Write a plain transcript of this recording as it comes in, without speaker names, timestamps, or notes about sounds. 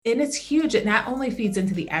And it's huge. It not only feeds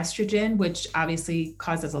into the estrogen, which obviously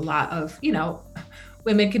causes a lot of,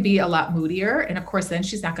 women can be a lot moodier. And of course, then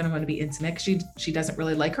she's not going to want to be intimate. She doesn't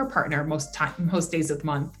really like her partner most days of the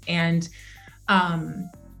month. And um,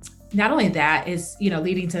 not only that is,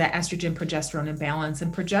 leading to that estrogen progesterone imbalance.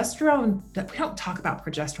 And progesterone, we don't talk about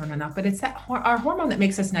progesterone enough, but it's our hormone that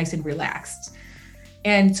makes us nice and relaxed.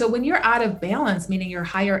 And so when you're out of balance, meaning you're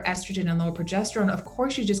higher estrogen and lower progesterone, of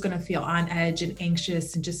course, you're just going to feel on edge and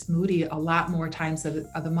anxious and just moody a lot more times of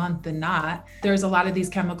the month than not. There's a lot of these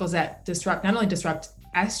chemicals that not only disrupt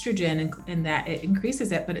estrogen in that it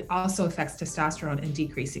increases it, but it also affects testosterone in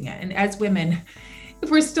decreasing it. And as women, if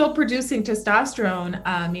we're still producing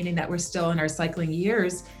testosterone, meaning that we're still in our cycling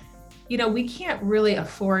years, we can't really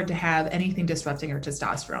afford to have anything disrupting our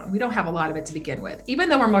testosterone. We don't have a lot of it to begin with. Even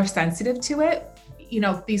though we're more sensitive to it,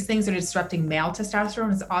 these things that are disrupting male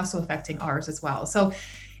testosterone is also affecting ours as well. So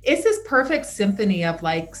it's this perfect symphony of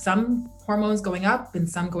like some hormones going up and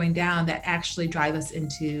some going down that actually drive us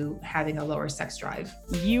into having a lower sex drive.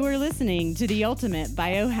 You are listening to the Ultimate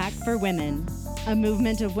Biohack for Women, a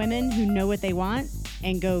movement of women who know what they want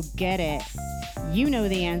and go get it. You know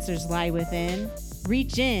the answers lie within.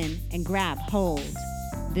 Reach in and grab hold.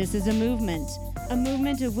 This is a movement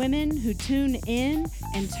of women who tune in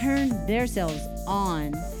and turn themselves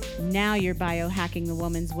on. Now you're biohacking the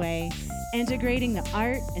woman's way, integrating the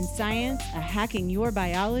art and science of hacking your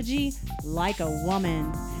biology like a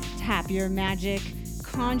woman. Tap your magic,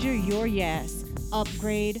 conjure your yes,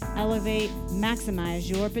 upgrade, elevate, maximize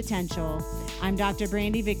your potential. I'm Dr.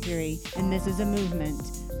 Brandy Victory, and this is a movement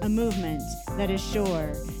that is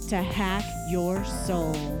sure to hack your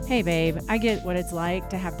soul. Hey babe, I get what it's like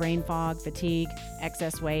to have brain fog, fatigue,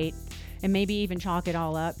 excess weight, and maybe even chalk it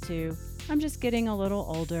all up to, I'm just getting a little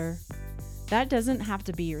older. That doesn't have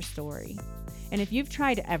to be your story. And if you've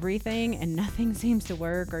tried everything and nothing seems to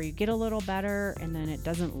work, or you get a little better and then it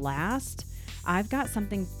doesn't last, I've got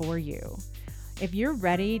something for you. If you're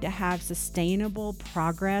ready to have sustainable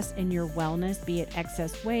progress in your wellness, be it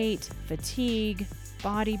excess weight, fatigue,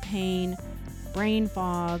 body pain, brain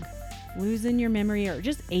fog, losing your memory, or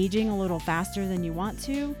just aging a little faster than you want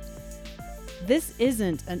to, this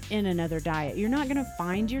isn't in another diet. You're not going to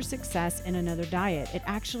find your success in another diet. It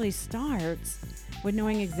actually starts with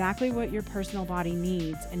knowing exactly what your personal body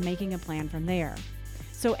needs and making a plan from there.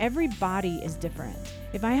 So every body is different.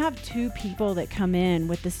 If I have two people that come in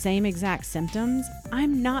with the same exact symptoms,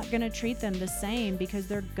 I'm not going to treat them the same because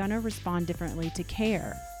they're going to respond differently to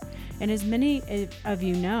care. And as many of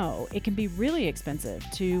you know, it can be really expensive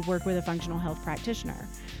to work with a functional health practitioner.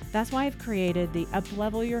 That's why I've created the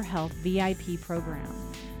Uplevel Your Health VIP program.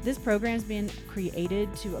 This program's been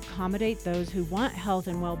created to accommodate those who want health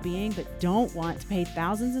and well-being but don't want to pay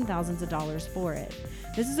thousands and thousands of dollars for it.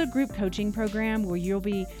 This is a group coaching program where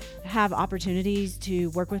you'll have opportunities to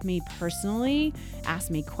work with me personally, ask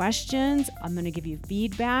me questions. I'm going to give you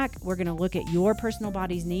feedback. We're going to look at your personal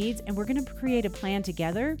body's needs, and we're going to create a plan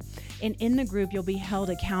together. And in the group, you'll be held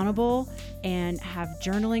accountable and have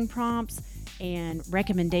journaling prompts and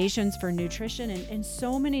recommendations for nutrition and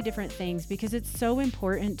so many different things, because it's so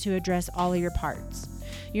important to address all of your parts.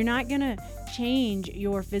 You're not going to change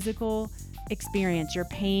your physical experience, your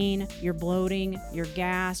pain, your bloating, your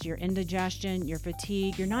gas, your indigestion, your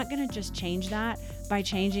fatigue. You're not going to just change that by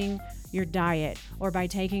changing your diet or by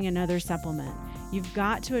taking another supplement. You've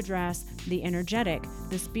got to address the energetic,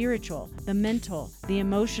 the spiritual, the mental, the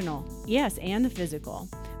emotional, yes, and the physical.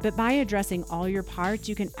 But by addressing all your parts,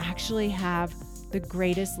 you can actually have the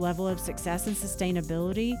greatest level of success and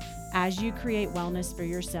sustainability as you create wellness for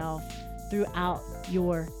yourself throughout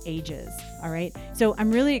your ages. All right. So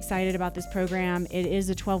I'm really excited about this program. It is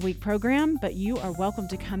a 12-week program, but you are welcome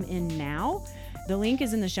to come in now. The link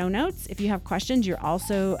is in the show notes. If you have questions, you're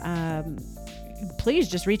also, please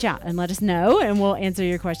just reach out and let us know, and we'll answer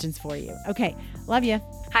your questions for you. Okay. Love you.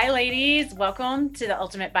 Hi, ladies. Welcome to the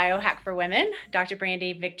Ultimate Biohack for Women. Dr.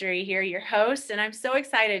 Brandy Victory here, your host, and I'm so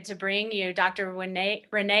excited to bring you Dr. Renee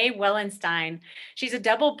Wellenstein. She's a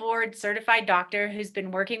double board certified doctor who's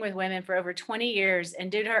been working with women for over 20 years and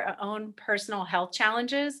did her own personal health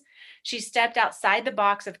challenges. She stepped outside the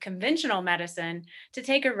box of conventional medicine to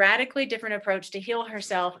take a radically different approach to heal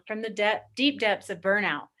herself from the deep depths of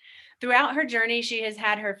burnout. Throughout her journey, she has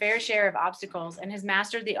had her fair share of obstacles and has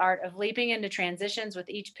mastered the art of leaping into transitions with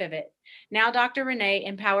each pivot. Now, Dr. Renee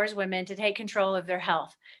empowers women to take control of their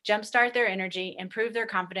health, jumpstart their energy, improve their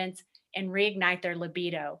confidence, and reignite their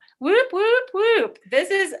libido. Whoop, whoop, whoop. This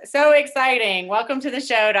is so exciting. Welcome to the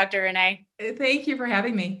show, Dr. Renee. Thank you for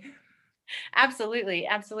having me. Absolutely,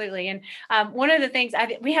 absolutely. And one of the things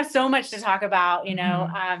we have so much to talk about,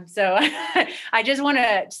 so I just want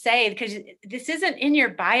to say, because this isn't in your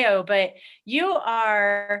bio, but you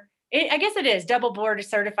are, I guess it is, double board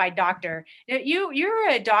certified doctor. You're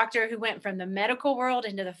a doctor who went from the medical world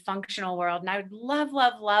into the functional world. And I would love,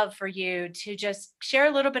 love, love for you to just share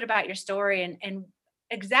a little bit about your story and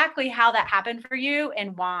exactly how that happened for you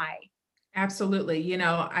and why. Absolutely.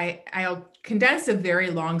 I'll condense a very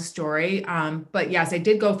long story. But yes, I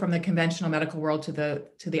did go from the conventional medical world to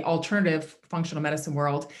the alternative functional medicine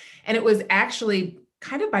world. And it was actually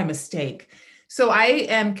kind of by mistake. So I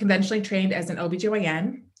am conventionally trained as an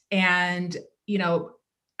OBGYN. And,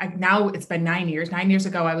 now it's been 9 years. 9 years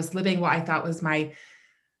ago, I was living what I thought was my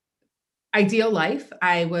ideal life.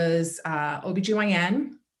 I was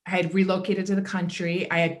OBGYN. I had relocated to the country.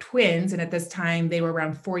 I had twins, and at this time they were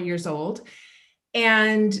around 4 years old.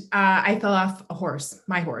 And I fell off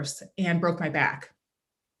my horse, and broke my back.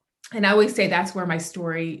 And I always say that's where my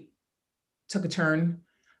story took a turn.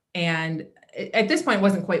 And at this point, it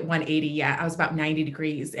wasn't quite 180 yet. I was about 90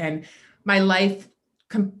 degrees, and my life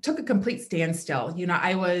took a complete standstill.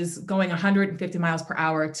 I was going 150 miles per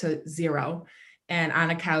hour to zero, and on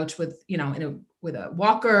a couch with, with a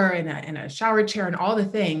walker and a shower chair and all the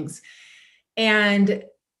things. And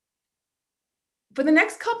for the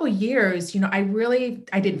next couple of years,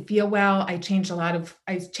 I didn't feel well. I chased a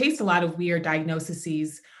lot of weird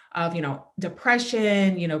diagnoses of,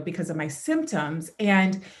 depression, because of my symptoms.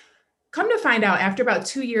 And come to find out, after about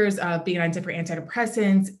 2 years of being on different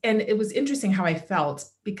antidepressants, and it was interesting how I felt,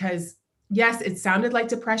 because yes, it sounded like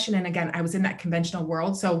depression. And again, I was in that conventional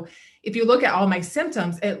world. So if you look at all my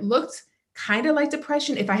symptoms, it looked kind of like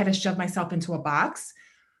depression if I had to shove myself into a box.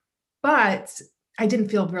 But I didn't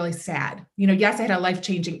feel really sad. Yes, I had a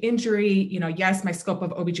life-changing injury. Yes, my scope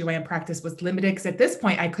of OBGYN practice was limited, because at this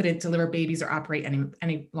point I couldn't deliver babies or operate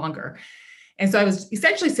any longer. And so I was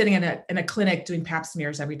essentially sitting in a clinic doing pap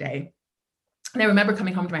smears every day. And I remember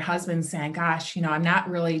coming home to my husband saying, gosh, I'm not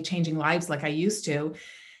really changing lives like I used to.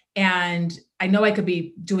 And I know I could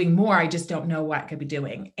be doing more. I just don't know what I could be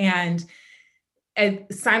doing. And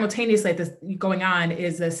simultaneously, this going on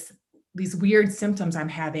is these weird symptoms I'm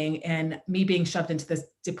having, and me being shoved into this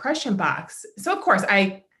depression box. So of course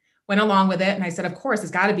I went along with it. And I said, of course,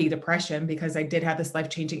 it's got to be depression, because I did have this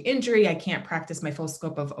life-changing injury. I can't practice my full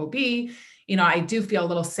scope of OB. I do feel a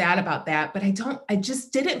little sad about that, but I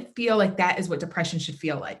just didn't feel like that is what depression should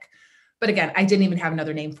feel like. But again, I didn't even have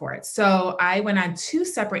another name for it. So I went on 2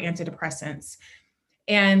 separate antidepressants,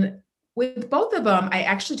 and with both of them, I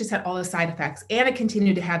actually just had all the side effects, and I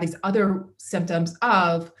continued to have these other symptoms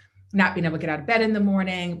of not being able to get out of bed in the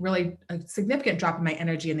morning, really a significant drop in my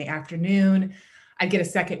energy in the afternoon. I'd get a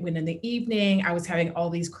second wind in the evening. I was having all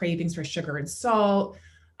these cravings for sugar and salt,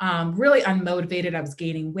 really unmotivated. I was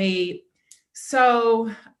gaining weight.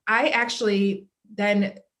 So I actually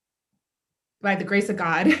then, by the grace of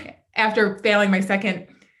God, after failing my second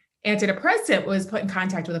antidepressant, was put in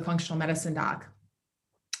contact with a functional medicine doc.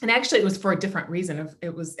 And actually it was for a different reason.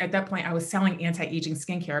 It was, at that point, I was selling anti-aging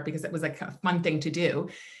skincare because it was like a fun thing to do.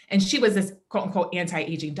 And she was this quote unquote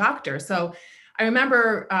anti-aging doctor. So I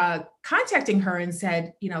remember contacting her and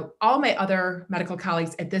said, all my other medical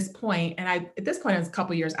colleagues at this point, and at this point, I was a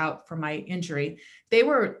couple of years out from my injury, they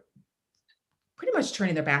were pretty much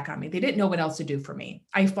turning their back on me. They didn't know what else to do for me.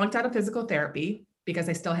 I flunked out of physical therapy because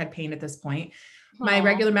I still had pain at this point. Aww. My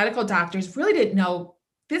regular medical doctors really didn't know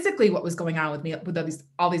physically what was going on with me with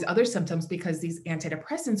all these other symptoms, because these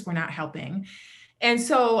antidepressants were not helping. And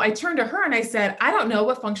so I turned to her and I said, I don't know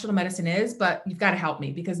what functional medicine is, but you've got to help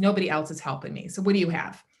me, because nobody else is helping me. So what do you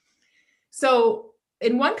have? So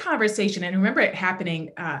in one conversation, and I remember it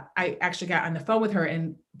happening, I actually got on the phone with her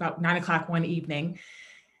in about 9 o'clock one evening.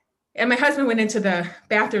 And my husband went into the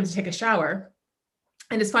bathroom to take a shower.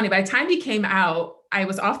 And it's funny, by the time he came out, I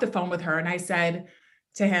was off the phone with her, and I said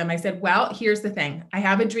to him, well, here's the thing. I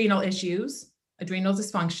have adrenal issues, adrenal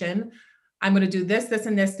dysfunction. I'm going to do this, this,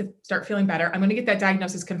 and this to start feeling better. I'm going to get that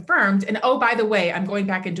diagnosis confirmed. And oh, by the way, I'm going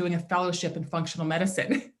back and doing a fellowship in functional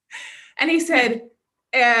medicine. And he said,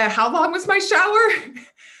 how long was my shower?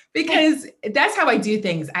 Because that's how I do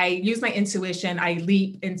things. I use my intuition. I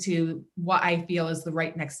leap into what I feel is the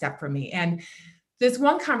right next step for me. And this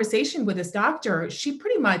one conversation with this doctor, she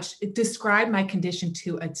pretty much described my condition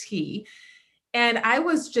to a T. And I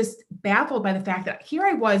was just baffled by the fact that here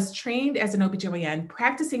I was trained as an OBGYN,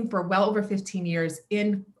 practicing for well over 15 years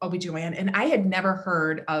in OBGYN, and I had never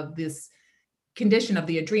heard of this condition of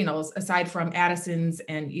the adrenals aside from Addison's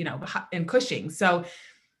and, and Cushing. So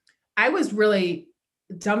I was really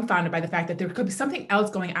dumbfounded by the fact that there could be something else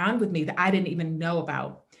going on with me that I didn't even know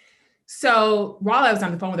about. So while I was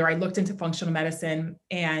on the phone with her, I looked into functional medicine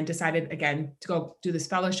and decided again to go do this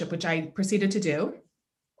fellowship, which I proceeded to do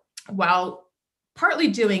while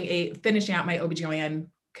partly finishing out my OBGYN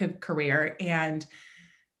career, and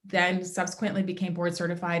then subsequently became board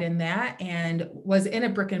certified in that and was in a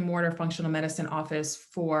brick and mortar functional medicine office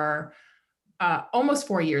for almost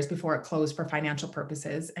 4 years before it closed for financial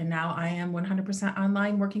purposes. And now I am 100%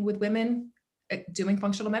 online working with women doing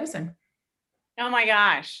functional medicine. Oh my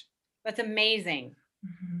gosh, that's amazing.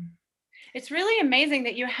 Mm-hmm. It's really amazing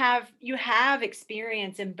that you have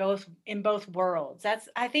experience in both worlds.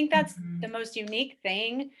 I think that's the most unique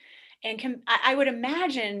thing, and I would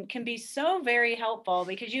imagine can be so very helpful,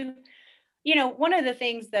 because one of the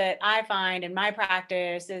things that I find in my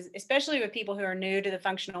practice is, especially with people who are new to the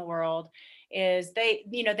functional world, is they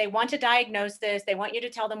want a diagnosis, they want you to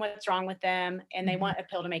tell them what's wrong with them, and they want a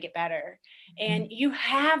pill to make it better. And you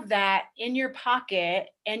have that in your pocket,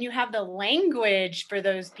 and you have the language for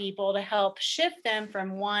those people to help shift them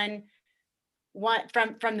from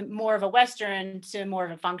from more of a Western to more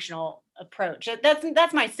of a functional approach.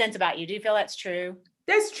 That's my sense about you. Do you feel that's true?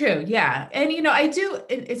 That's true. Yeah. And, I do.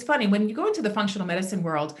 It's funny when you go into the functional medicine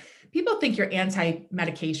world, people think you're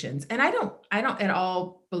anti-medications. And I don't at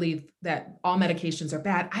all believe that all medications are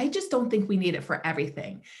bad. I just don't think we need it for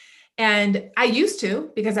everything. And I used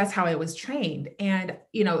to, because that's how I was trained. And,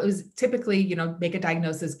 it was typically, make a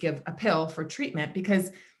diagnosis, give a pill for treatment,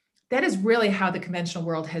 because that is really how the conventional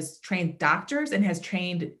world has trained doctors and has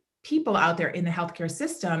trained people out there in the healthcare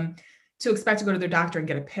system to expect to go to their doctor and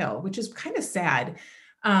get a pill, which is kind of sad.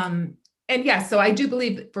 And yes, so I do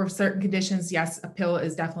believe for certain conditions, yes, a pill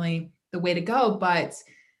is definitely the way to go. But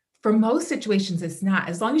for most situations, it's not.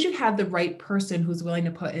 As long as you have the right person who's willing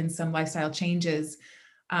to put in some lifestyle changes,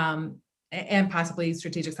 and possibly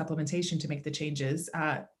strategic supplementation to make the changes,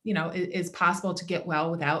 it's possible to get well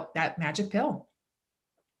without that magic pill.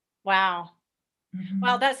 Wow. Mm-hmm.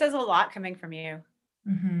 Well, that says a lot coming from you.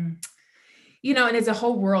 Mm-hmm. And it's a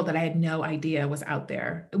whole world that I had no idea was out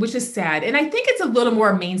there, which is sad. And I think it's a little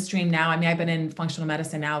more mainstream now. I mean, I've been in functional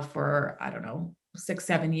medicine now for,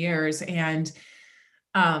 6-7 years. And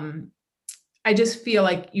I just feel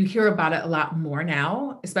like you hear about it a lot more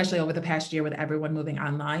now, especially over the past year with everyone moving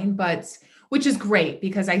online, which is great,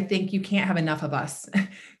 because I think you can't have enough of us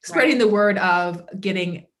spreading the word of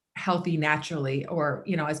getting healthy naturally, or,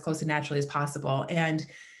 as close to naturally as possible. And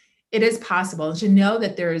it is possible to know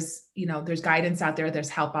that there's guidance out there, there's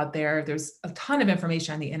help out there. There's a ton of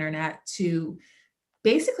information on the internet to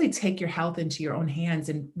basically take your health into your own hands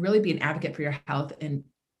and really be an advocate for your health, and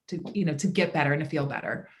to get better and to feel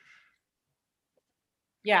better.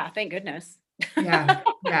 Yeah. Thank goodness. Yeah.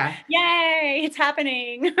 Yeah. Yay. It's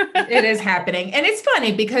happening. It is happening. And it's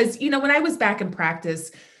funny because, when I was back in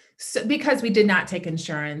practice, because we did not take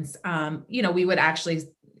insurance, we would actually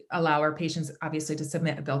allow our patients obviously to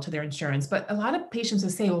submit a bill to their insurance. But a lot of patients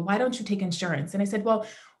would say, well, why don't you take insurance? And I said, well,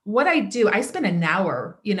 what I do, I spent an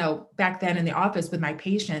hour, back then in the office with my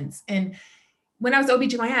patients. And when I was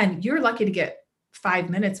OBGYN, you're lucky to get 5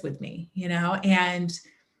 minutes with me, and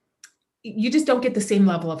you just don't get the same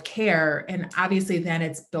level of care. And obviously then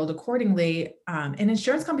it's billed accordingly. And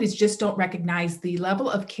insurance companies just don't recognize the level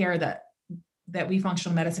of care that we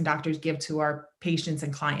functional medicine doctors give to our patients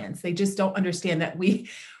and clients. They just don't understand that we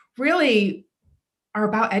really are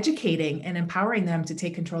about educating and empowering them to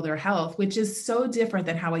take control of their health, which is so different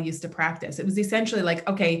than how I used to practice. It was essentially like,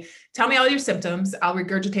 okay, tell me all your symptoms, I'll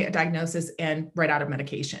regurgitate a diagnosis and write out a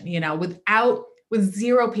medication, with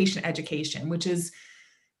zero patient education, which is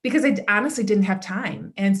because I honestly didn't have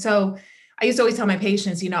time. And so I used to always tell my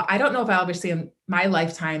patients, I don't know if I'll ever see in my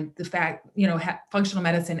lifetime the fact, functional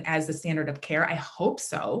medicine as the standard of care. I hope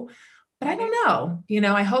so, but I don't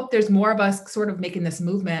know. I hope there's more of us sort of making this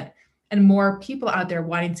movement, and more people out there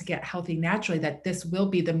wanting to get healthy naturally, that this will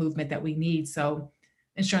be the movement that we need. So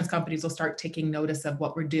insurance companies will start taking notice of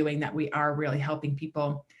what we're doing, that we are really helping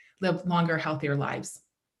people live longer, healthier lives.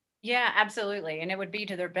 Yeah, absolutely. And it would be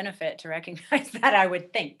to their benefit to recognize that, I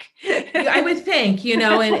would think. I would think,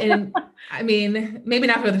 and I mean, maybe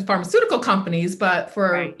not for the pharmaceutical companies, but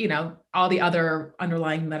for, all the other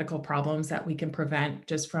underlying medical problems that we can prevent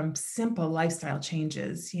just from simple lifestyle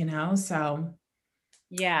changes, so.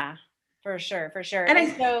 Yeah, for sure. For sure.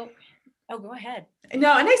 Oh, go ahead.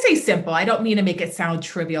 No, and I say simple. I don't mean to make it sound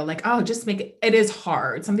trivial, like, oh, just make it. It is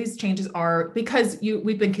hard. Some of these changes are because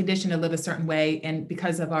we've been conditioned to live a certain way, and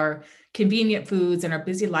because of our convenient foods and our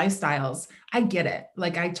busy lifestyles. I get it.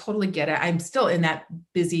 Like, I totally get it. I'm still in that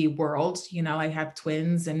busy world. I have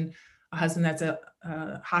twins and a husband that's a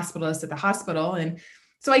hospitalist at the hospital, and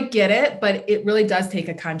so I get it. But it really does take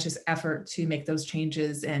a conscious effort to make those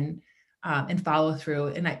changes, and and follow through.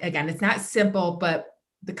 And again, it's not simple, but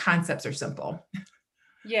the concepts are simple.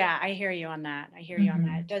 Yeah, I hear you on that. I hear you on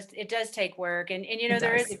that. Mm-hmm. It does take work. And It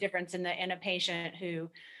there is a does. difference in a patient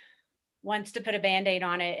who wants to put a Band-Aid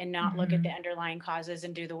on it and not look at the Mm-hmm. underlying causes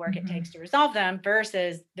and do the work it Mm-hmm. takes to resolve them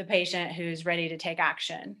versus the patient who's ready to take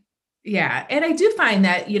action. Yeah. And I do find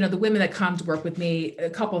that, the women that come to work with me, a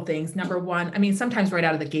couple of things. Number one, I mean, sometimes right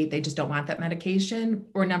out of the gate, they just don't want that medication.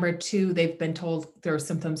 Or number two, they've been told their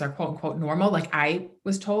symptoms are quote unquote normal. Like I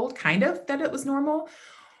was told kind of that it was normal.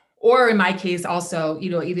 Or in my case, also,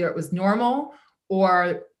 either it was normal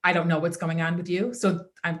or I don't know what's going on with you. So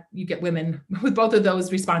you get women with both of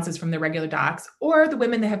those responses from their regular docs, or the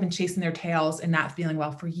women that have been chasing their tails and not feeling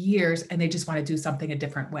well for years, and they just want to do something a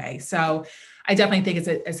different way. So I definitely think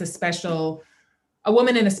it's a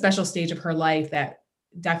woman in a special stage of her life that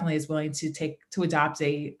definitely is willing to adopt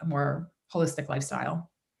a more holistic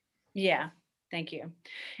lifestyle. Yeah. Thank you.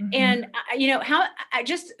 Mm-hmm. And how I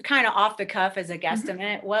just kind of off the cuff as a Mm-hmm.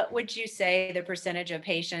 guesstimate, what would you say the percentage of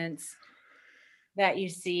patients that you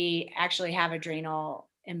see actually have adrenal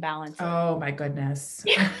imbalances? Oh my goodness.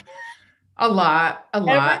 Yeah. A And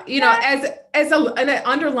what lot. is that? An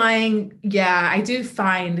underlying, yeah, I do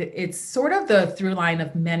find it's sort of the through line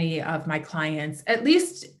of many of my clients, at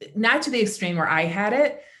least not to the extreme where I had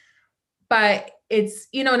it, but it's,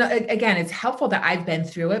 and again, it's helpful that I've been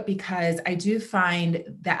through it because I do find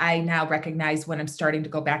that I now recognize when I'm starting to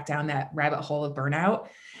go back down that rabbit hole of burnout.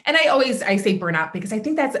 And I say burnout because I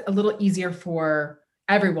think that's a little easier for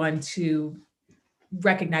everyone to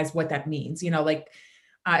recognize what that means, like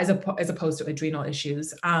as opposed to adrenal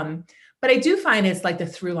issues. But I do find it's like the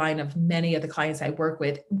through line of many of the clients I work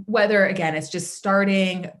with, whether again, it's just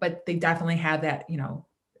starting, but they definitely have that,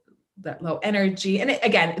 that low energy. And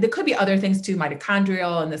again, there could be other things too,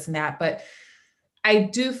 mitochondrial and this and that. But I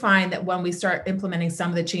do find that when we start implementing some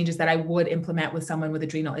of the changes that I would implement with someone with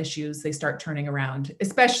adrenal issues, they start turning around,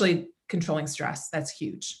 especially controlling stress. That's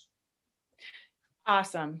huge.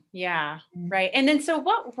 Awesome. Yeah. Right. And then, so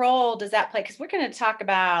what role does that play? Because we're going to talk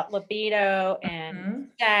about libido and Mm-hmm.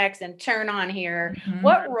 sex and turn on here. Mm-hmm.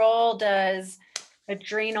 What role does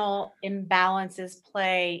adrenal imbalances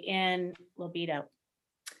play in libido?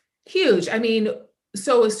 Huge. I mean,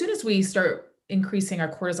 so as soon as we start increasing our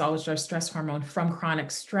cortisol, which is our stress hormone from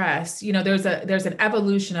chronic stress, there's an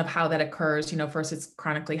evolution of how that occurs. First it's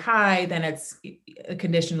chronically high, then it's a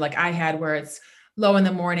condition like I had where it's low in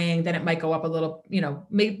the morning, then it might go up a little,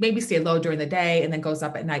 maybe stay low during the day and then goes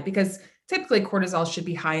up at night because typically cortisol should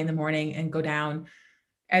be high in the morning and go down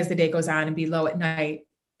as the day goes on and be low at night,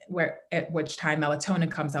 where at which time melatonin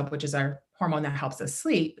comes up, which is our hormone that helps us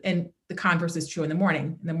sleep. And the converse is true in the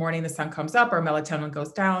morning. In the morning, the sun comes up, our melatonin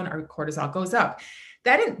goes down, our cortisol goes up.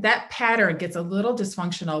 That pattern gets a little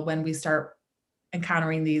dysfunctional when we start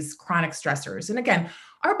encountering these chronic stressors. And again,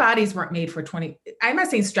 our bodies weren't made for 20. I'm not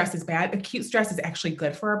saying stress is bad. Acute stress is actually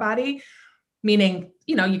good for our body, meaning,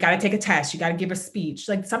 you got to take a test, you got to give a speech,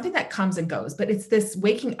 like something that comes and goes. But it's this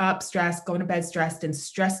waking up stress, going to bed stressed, and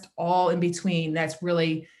stressed all in between that's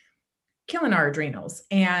really killing our adrenals.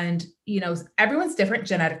 And, everyone's different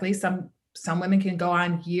genetically. Some women can go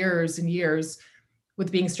on years and years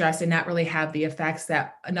with being stressed and not really have the effects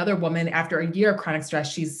that another woman after a year of chronic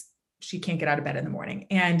stress, she can't get out of bed in the morning.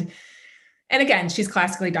 And again, she's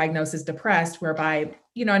classically diagnosed as depressed, whereby,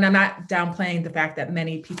 and I'm not downplaying the fact that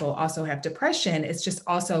many people also have depression. It's just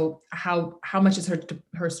also how much is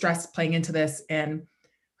her stress playing into this and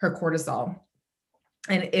her cortisol.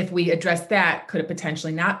 And if we address that, could it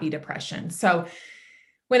potentially not be depression? So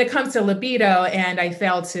when it comes to libido, and I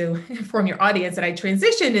failed to inform your audience that I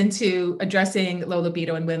transitioned into addressing low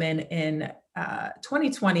libido in women in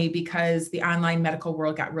 2020 because the online medical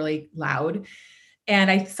world got really loud. And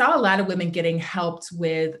I saw a lot of women getting helped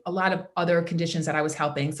with a lot of other conditions that I was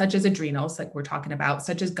helping, such as adrenals, like we're talking about,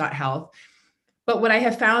 such as gut health. But what I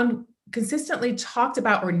have found consistently talked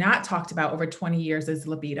about or not talked about over 20 years is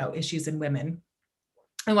libido issues in women.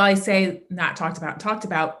 And while I say not talked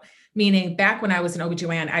about, meaning back when I was an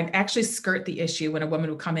OBGYN, I'd actually skirt the issue when a woman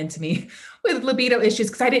would come into me with libido issues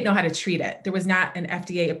because I didn't know how to treat it. There was not an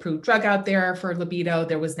FDA approved drug out there for libido.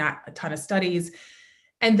 There was not a ton of studies.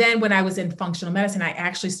 And then when I was in functional medicine, I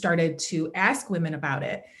actually started to ask women about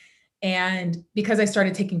it. And because I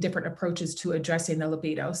started taking different approaches to addressing the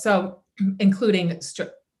libido, so including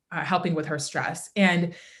helping with her stress.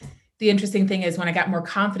 And the interesting thing is when I got more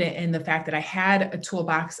confident in the fact that I had a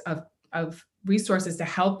toolbox of resources to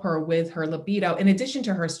help her with her libido, in addition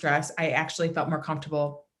to her stress, I actually felt more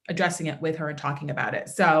comfortable addressing it with her and talking about it.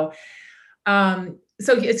 So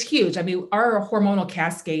it's huge. I mean, our hormonal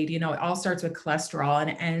cascade, it all starts with cholesterol and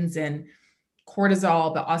it ends in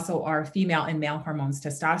cortisol, but also our female and male hormones,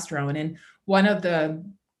 testosterone. And one of the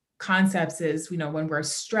concepts is, when we're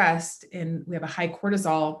stressed and we have a high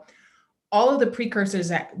cortisol, all of the precursors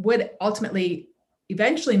that would ultimately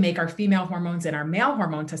eventually make our female hormones and our male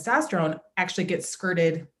hormone, testosterone, actually get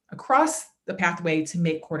skirted across the pathway to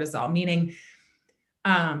make cortisol, meaning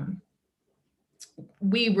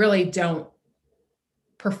we really don't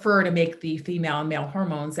prefer to make the female and male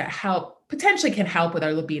hormones that potentially can help with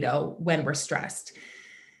our libido when we're stressed.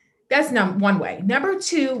 That's one way. Number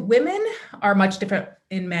two, women are much different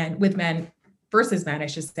with men versus men, I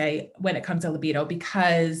should say, when it comes to libido,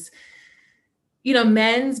 because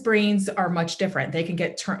men's brains are much different. They can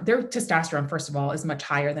get their testosterone, first of all, is much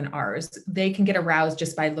higher than ours. They can get aroused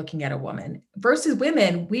just by looking at a woman. Versus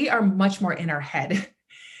women, we are much more in our head.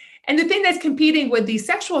 And the thing that's competing with these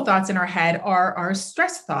sexual thoughts in our head are our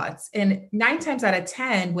stress thoughts. And 9 times out of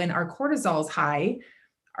 10, when our cortisol is high,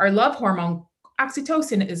 our love hormone,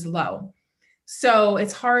 oxytocin, is low. So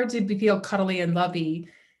it's hard to feel cuddly and lovey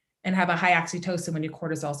and have a high oxytocin when your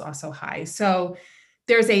cortisol is also high. So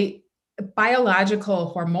there's a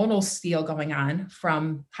biological hormonal steal going on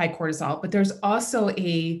from high cortisol, but there's also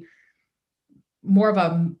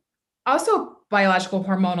also biological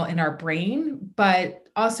hormonal in our brain, but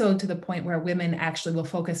also to the point where women actually will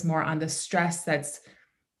focus more on the stress that's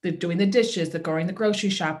doing the dishes, the going the grocery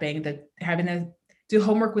shopping, the having to do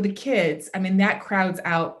homework with the kids. I mean, that crowds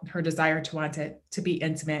out her desire to want to be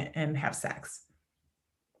intimate and have sex.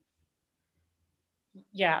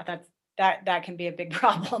 Yeah, that can be a big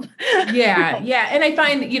problem. Yeah. And I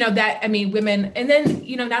find, women, and then,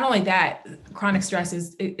 not only that, chronic stress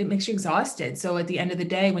it makes you exhausted. So at the end of the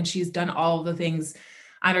day, when she's done all the things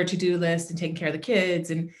on her to-do list and taking care of the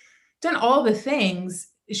kids and done all the things,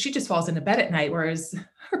 she just falls into bed at night. Whereas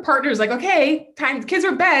her partner's like, okay, time, kids are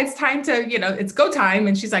in bed, it's time to, it's go time.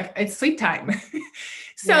 And she's like, it's sleep time.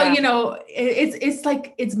 So, Yeah. It's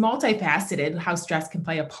like, it's multifaceted how stress can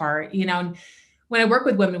play a part, and when I work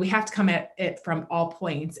with women, we have to come at it from all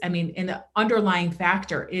points. I mean, and the underlying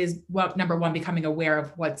factor is, number one, becoming aware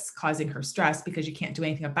of what's causing her stress, because you can't do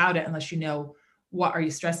anything about it unless you know what are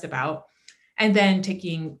you stressed about. And then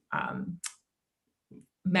taking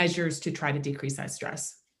measures to try to decrease that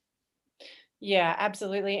stress. Yeah,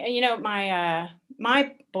 absolutely. And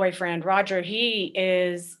my boyfriend Roger, he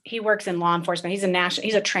works in law enforcement. He's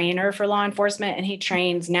a trainer for law enforcement, and he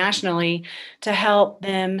trains nationally to help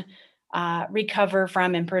them recover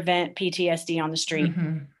from and prevent PTSD on the street,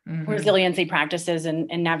 resiliency practices and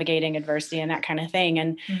navigating adversity and that kind of thing.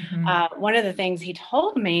 And one of the things he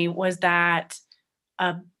told me was that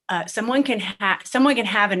someone can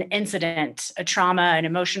have an incident, a trauma, an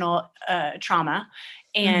emotional trauma,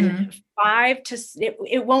 and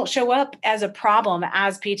it won't show up as a problem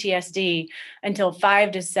as PTSD until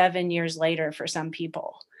 5 to 7 years later for some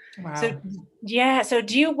people. Wow. So, yeah. So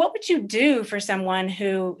what would you do for someone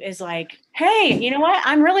who is like, hey, you know what?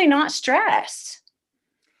 I'm really not stressed.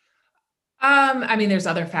 There's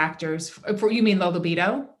other factors. You mean low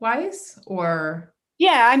libido wise, or?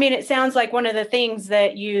 Yeah. I mean, it sounds like one of the things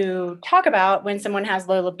that you talk about when someone has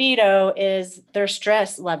low libido is their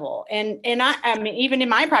stress level. And I mean, even in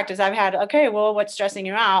my practice, I've had, okay, well, what's stressing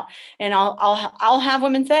you out? And I'll have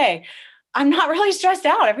women say, I'm not really stressed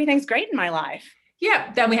out. Everything's great in my life.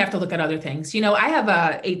 Yeah, then we have to look at other things. I have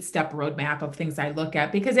a 8-step roadmap of things I look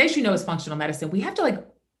at, because as you know, as functional medicine, we have to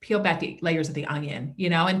peel back the layers of the onion,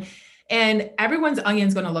 and everyone's onion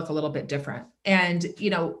is going to look a little bit different. And,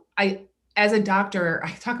 as a doctor,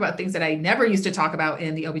 I talk about things that I never used to talk about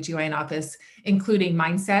in the OBGYN office, including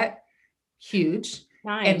mindset, huge.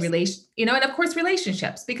 Nice. And and of course,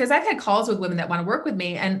 relationships, because I've had calls with women that want to work with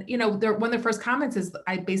me. And, one of their first comments is,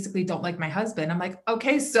 I basically don't like my husband. I'm like,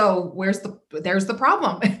 okay, so there's the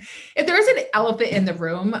problem. If there is an elephant in the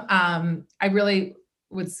room, I really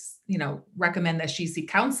would, recommend that she seek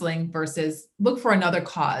counseling versus look for another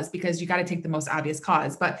cause, because you got to take the most obvious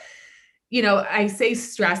cause. But, I say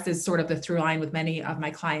stress is sort of the through line with many of my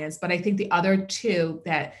clients, but I think the other two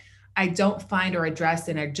that I don't find or address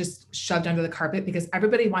and are just shoved under the carpet, because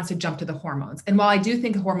everybody wants to jump to the hormones. And while I do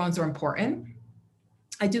think hormones are important,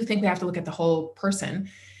 I do think we have to look at the whole person.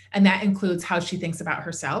 And that includes how she thinks about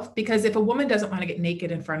herself. Because if a woman doesn't want to get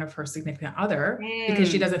naked in front of her significant other because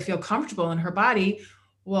she doesn't feel comfortable in her body,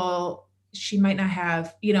 well, she might not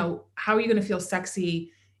have, how are you going to feel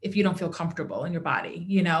sexy if you don't feel comfortable in your body,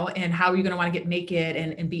 and how are you going to want to get naked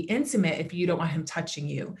and be intimate if you don't want him touching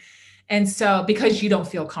you? And so, because you don't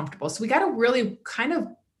feel comfortable. So we got to really kind of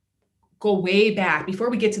go way back before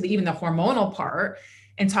we get to even the hormonal part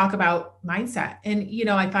and talk about mindset. And,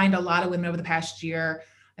 I find a lot of women over the past year,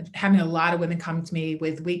 having a lot of women come to me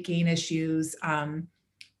with weight gain issues,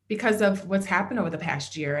 because of what's happened over the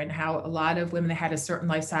past year and how a lot of women that had a certain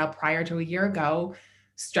lifestyle prior to a year ago,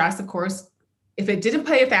 stress, of course, if it didn't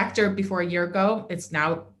play a factor before a year ago, it's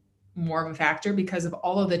now more of a factor because of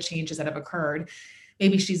all of the changes that have occurred.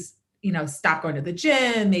 Maybe she's, stopped going to the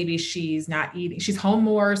gym. Maybe she's not eating, she's home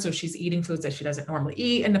more. So she's eating foods that she doesn't normally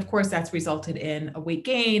eat. And of course, that's resulted in a weight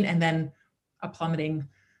gain and then a plummeting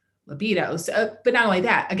libido. So, but not only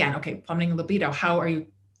that, again, okay, plummeting libido. How are you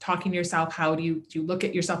talking to yourself? How do you look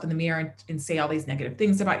at yourself in the mirror and say all these negative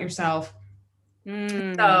things about yourself?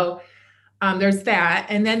 So there's that.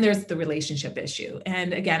 And then there's the relationship issue.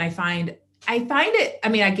 And again, I find it,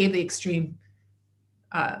 I gave the extreme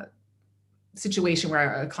situation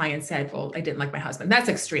where a client said, well, I didn't like my husband. That's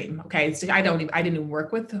extreme. Okay. So I didn't even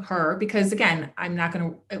work with her because again, I'm not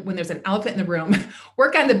going to, when there's an elephant in the room,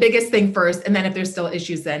 work on the biggest thing first. And then if there's still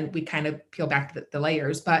issues, then we kind of peel back the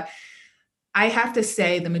layers. But I have to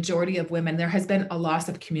say the majority of women, there has been a loss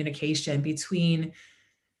of communication between,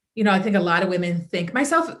 I think a lot of women think,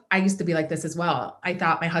 myself, I used to be like this as well. I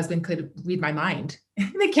thought my husband could read my mind.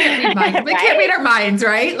 They can't read minds. They can't read our minds,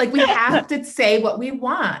 right? Like we have to say what we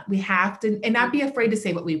want. We have to, and not be afraid to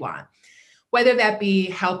say what we want, whether that be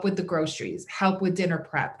help with the groceries, help with dinner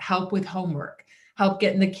prep, help with homework, help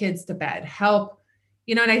getting the kids to bed, help,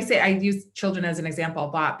 and I use children as an example a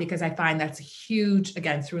lot because I find that's a huge,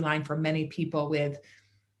 again, through line for many people with,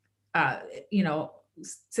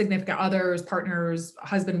 significant others, partners,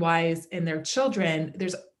 husband, wives, and their children.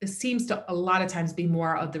 It seems to a lot of times be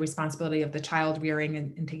more of the responsibility of the child rearing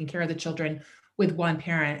and taking care of the children with one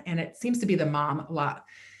parent. And it seems to be the mom a lot.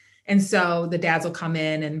 And so the dads will come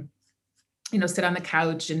in and, sit on the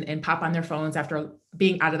couch and pop on their phones after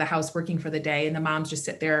being out of the house working for the day. And the moms just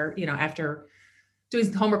sit there, after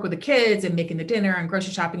doing homework with the kids and making the dinner and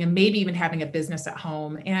grocery shopping and maybe even having a business at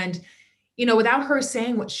home. And without her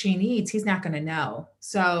saying what she needs, he's not going to know.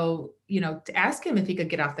 So, to ask him if he could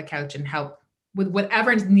get off the couch and help with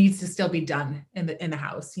whatever needs to still be done in the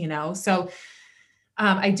house, So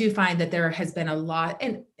I do find that there has been a lot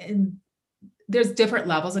and there's different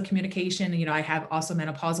levels of communication. I have also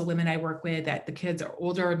menopausal women I work with that the kids are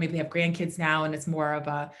older, maybe they have grandkids now, and it's more of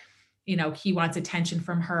a, he wants attention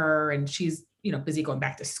from her and she's, busy going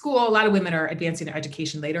back to school. A lot of women are advancing their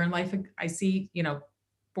education later in life. I see,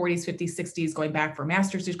 40s, 50s, 60s, going back for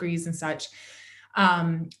master's degrees and such.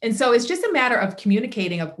 And so it's just a matter of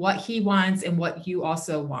communicating of what he wants and what you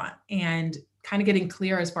also want and kind of getting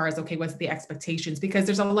clear as far as, okay, what's the expectations? Because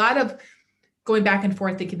there's a lot of going back and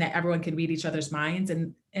forth thinking that everyone can read each other's minds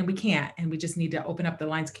and we can't, and we just need to open up the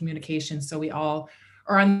lines of communication so we all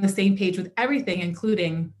are on the same page with everything,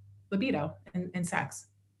 including libido and sex.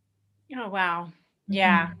 Oh, wow.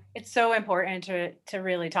 Yeah, it's so important to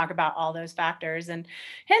really talk about all those factors, and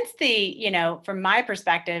hence from my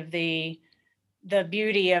perspective, the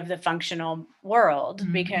beauty of the functional world,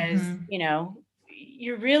 because,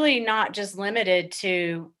 you're really not just limited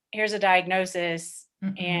to here's a diagnosis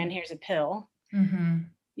and here's a pill.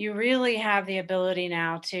 You really have the ability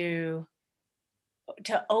now to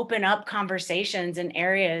open up conversations in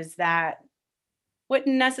areas that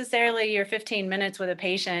wouldn't necessarily, your 15 minutes with a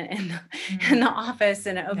patient in the office,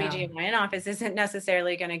 in an OBGYN office, isn't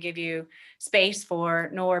necessarily going to give you space for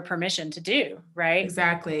nor permission to do, right?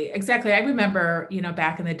 Exactly. I remember,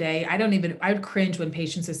 back in the day, I would cringe when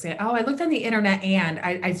patients would say, oh, I looked on the internet and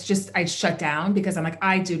I shut down because I'm like,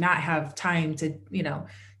 I do not have time to,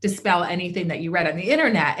 dispel anything that you read on the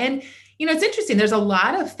internet. And it's interesting. There's a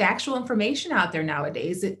lot of factual information out there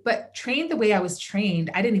nowadays, but trained the way I was trained,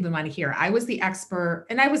 I didn't even want to hear. I was the expert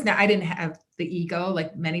and I didn't have the ego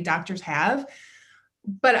like many doctors have,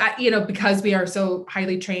 but because we are so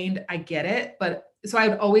highly trained, I get it. But so I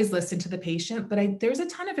would always listen to the patient, but there's a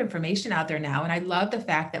ton of information out there now. And I love the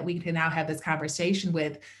fact that we can now have this conversation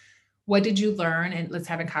with, what did you learn? And let's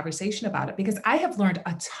have a conversation about it, because I have learned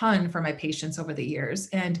a ton from my patients over the years.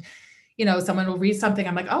 And someone will read something.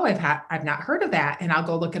 I'm like, oh, I've not heard of that. And I'll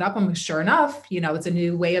go look it up. And sure enough, it's a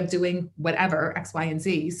new way of doing whatever, X, Y, and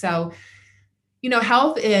Z. So,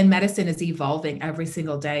 health and medicine is evolving every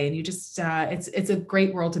single day. And you just, it's a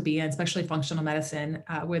great world to be in, especially functional medicine,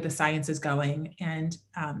 where the science is going. And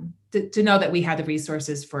to know that we have the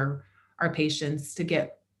resources for our patients to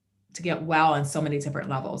get well on so many different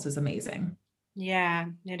levels is amazing. Yeah,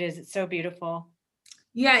 it is. It's so beautiful.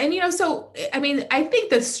 Yeah. And, I think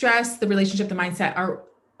the stress, the relationship, the mindset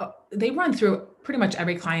they run through pretty much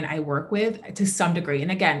every client I work with to some degree.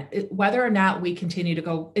 And again, whether or not we continue to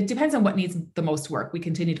go, it depends on what needs the most work. We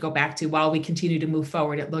continue to go back to while we continue to move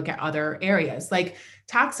forward and look at other areas like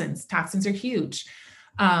toxins. Toxins are huge.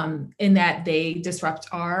 in that they disrupt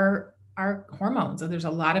our hormones. And there's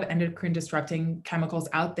a lot of endocrine disrupting chemicals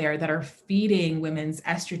out there that are feeding women's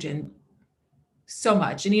estrogen so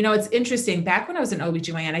much. And it's interesting, back when I was an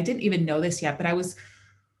OBGYN, I didn't even know this yet, but I was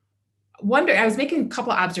making a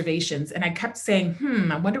couple observations and I kept saying,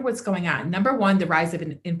 I wonder what's going on. Number one, the rise of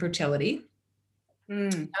infertility.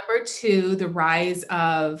 Number two, the rise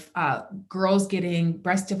of girls getting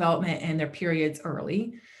breast development and their periods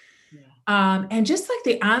early. And just like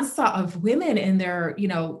the onslaught of women in their,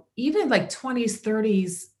 even like 20s,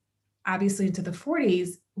 30s, obviously into the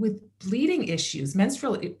 40s with bleeding issues,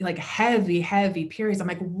 menstrual, like heavy periods. I'm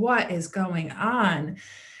like, what is going on?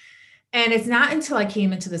 And it's not until I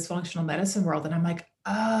came into this functional medicine world that I'm like,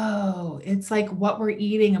 oh, it's like what we're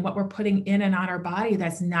eating and what we're putting in and on our body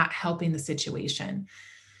that's not helping the situation.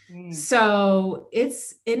 So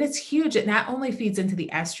it's huge. It not only feeds into the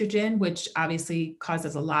estrogen, which obviously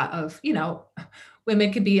causes a lot of,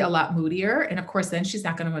 women can be a lot moodier. And of course, then she's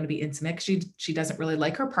not going to want to be intimate. She doesn't really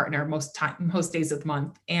like her partner most days of the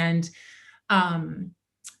month. And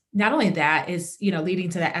not only that is, leading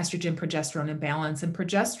to that estrogen progesterone imbalance. And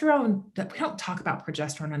progesterone, we don't talk about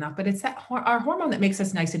progesterone enough, but it's our hormone that makes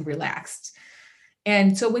us nice and relaxed.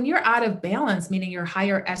 And so when you're out of balance, meaning you're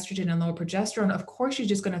higher estrogen and lower progesterone, of course, you're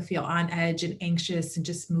just going to feel on edge and anxious and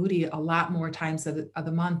just moody a lot more times of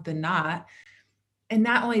the month than not. And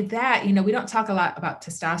not only that, we don't talk a lot about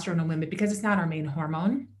testosterone in women because it's not our main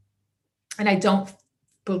hormone. And I don't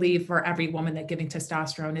believe for every woman that giving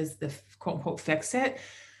testosterone is the quote unquote fix it.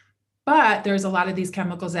 But there's a lot of these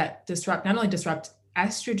chemicals that not only disrupt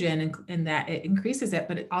estrogen in that it increases it,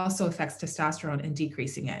 but it also affects testosterone in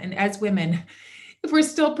decreasing it. And as women, if we're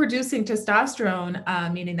still producing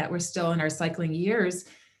testosterone, meaning that we're still in our cycling years,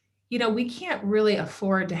 we can't really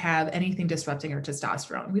afford to have anything disrupting our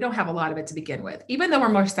testosterone. We don't have a lot of it to begin with. Even though we're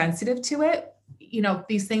more sensitive to it,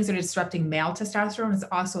 these things that are disrupting male testosterone is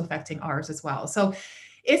also affecting ours as well. So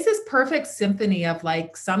it's this perfect symphony of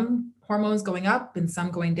like some hormones going up and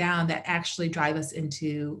some going down that actually drive us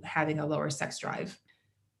into having a lower sex drive.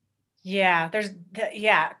 Yeah,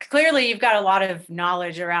 clearly you've got a lot of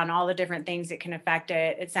knowledge around all the different things that can affect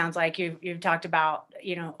it. It sounds like you've talked about,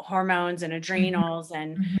 hormones and adrenals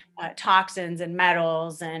and toxins and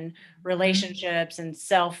metals and relationships and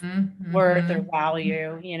self-worth or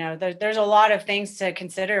value. There's a lot of things to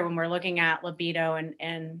consider when we're looking at libido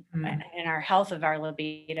and our health of our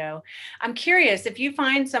libido. I'm curious if you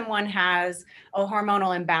find someone has a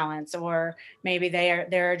hormonal imbalance, or maybe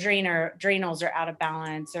their adrenals are out of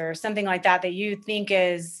balance or something like that you think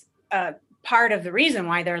is part of the reason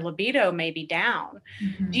why their libido may be down.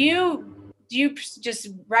 Do you just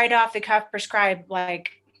right off the cuff prescribe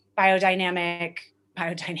like bioidentical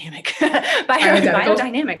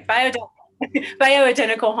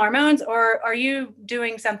hormones, or are you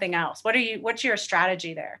doing something else? What's your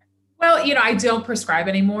strategy there? Well, I don't prescribe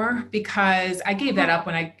anymore because I gave that up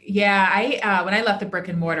when I left the brick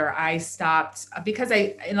and mortar. I stopped because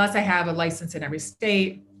unless I have a license in every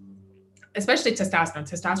state, especially testosterone.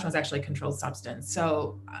 Testosterone is actually a controlled substance.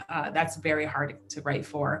 So that's very hard to write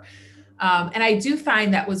for. And I do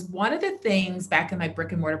find that was one of the things back in my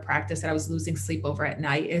brick and mortar practice that I was losing sleep over at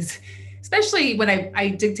night is, especially when I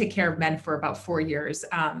did take care of men for about 4 years,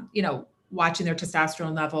 watching their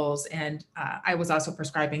testosterone levels. And I was also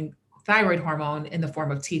prescribing thyroid hormone in the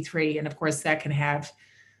form of T3. And of course that can have,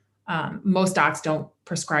 most docs don't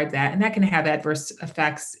prescribe that, and that can have adverse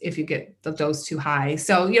effects if you get the dose too high.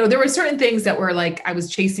 So, there were certain things that were like, I was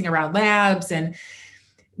chasing around labs. And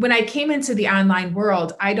when I came into the online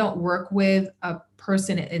world, I don't work with a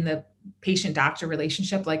person in the patient doctor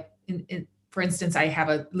relationship. Like for instance, I have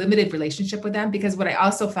a limited relationship with them because what I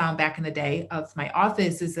also found back in the day of my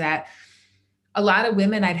office is that a lot of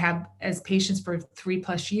women I'd have as patients for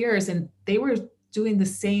 3+ years, and they were saying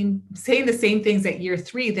the same things at year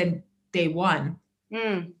 3 than day 1.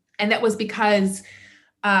 And that was because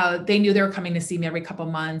they knew they were coming to see me every couple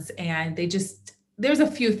months, and there's a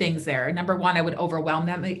few things there. Number one, I would overwhelm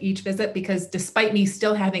them at each visit because despite me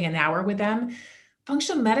still having an hour with them,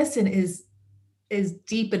 functional medicine is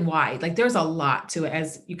deep and wide. Like there's a lot to it,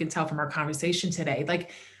 as you can tell from our conversation today.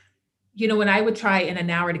 Like, when I would try in an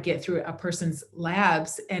hour to get through a person's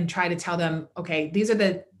labs and try to tell them, okay, these are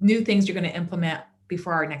the new things you're going to implement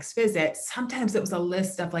before our next visit. Sometimes it was a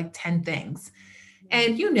list of like 10 things.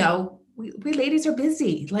 And, we ladies are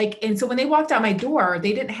busy. And so when they walked out my door,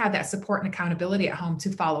 they didn't have that support and accountability at home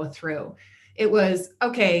to follow through. It was,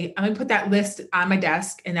 okay, I'm going to put that list on my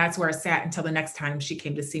desk. And that's where I sat until the next time she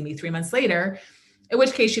came to see me 3 months later, in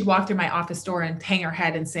which case she'd walk through my office door and hang her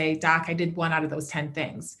head and say, Doc, I did 1 out of those 10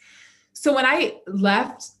 things. So when I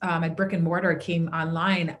left my brick and mortar, came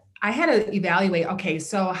online, I had to evaluate, okay,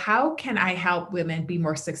 so how can I help women be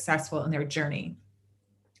more successful in their journey?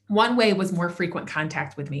 One way was more frequent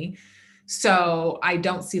contact with me. So I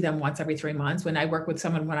don't see them once every 3 months. When I work with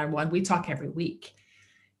someone one-on-one, we talk every week.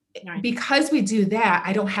 Nice. Because we do that,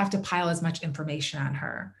 I don't have to pile as much information on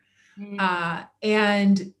her. Mm.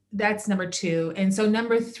 And that's number two. And so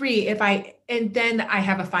number three, and then I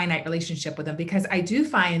have a finite relationship with them, because I do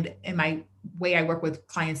find in my way I work with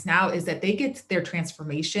clients now is that they get their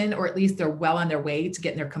transformation, or at least they're well on their way to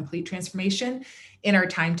getting their complete transformation in our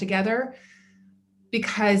time together,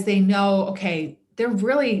 because they know, okay, they're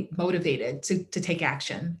really motivated to take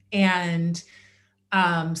action. And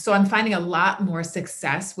so I'm finding a lot more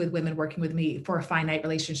success with women working with me for a finite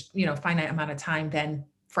relationship, finite amount of time than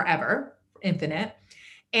forever, infinite.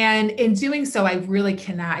 And in doing so, I really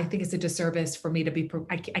cannot, I think it's a disservice for me to be,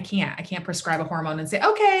 I can't prescribe a hormone and say,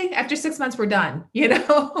 okay, after 6 months, we're done,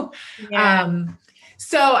 Yeah.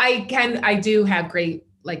 So I do have great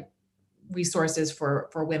like resources for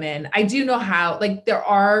women. I do know how, like there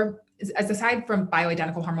are, as aside from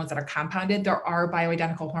bioidentical hormones that are compounded, there are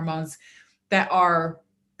bioidentical hormones that a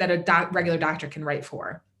regular doctor can write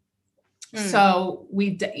for. So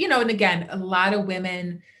and again, a lot of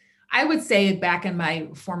women, I would say back in my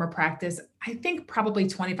former practice, I think probably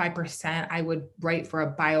 25% I would write for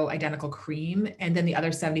a bioidentical cream. And then the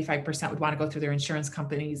other 75% would want to go through their insurance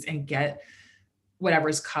companies and get whatever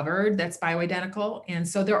is covered that's bioidentical. And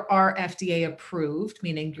so there are FDA approved,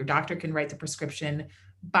 meaning your doctor can write the prescription,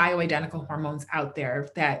 bioidentical hormones out there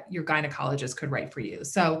that your gynecologist could write for you.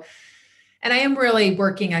 So, and I am really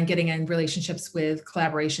working on getting in relationships with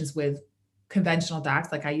collaborations with conventional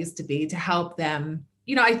docs like I used to be, to help them.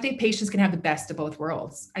 I think patients can have the best of both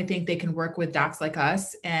worlds. I think they can work with docs like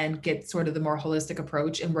us and get sort of the more holistic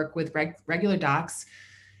approach, and work with regular docs.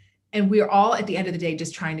 And we're all at the end of the day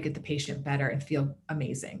just trying to get the patient better and feel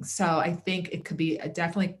amazing. So I think it could be a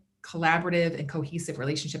definitely collaborative and cohesive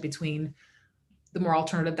relationship between the more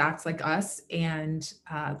alternative docs like us and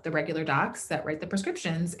the regular docs that write the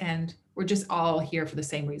prescriptions. And we're just all here for the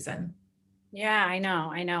same reason. Yeah, I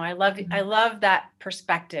know. I love that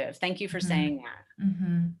perspective. Thank you for saying that.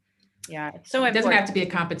 Mm-hmm. Yeah, it's so It doesn't important. have to be a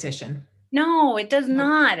competition. No, it does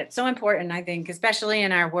not. It's so important, I think, especially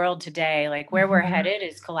in our world today, like where we're headed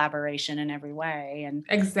is collaboration in every way. And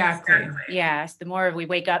Exactly. yes, the more we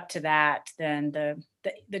wake up to that, then the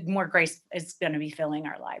more grace is going to be filling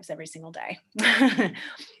our lives every single day.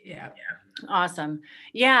 Yeah. Awesome.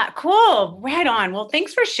 Yeah, cool. Right on. Well,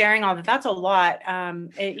 thanks for sharing all that. That's a lot.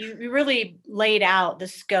 You really laid out the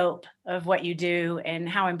scope of what you do and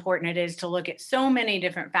how important it is to look at so many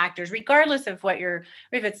different factors, regardless of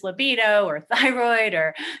if it's libido or thyroid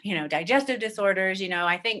or, digestive disorders.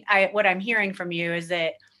 I think what I'm hearing from you is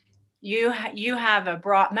that you have a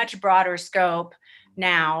much broader scope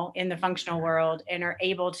now in the functional world and are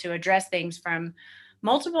able to address things from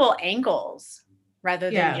multiple angles rather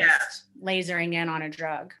than just lasering in on a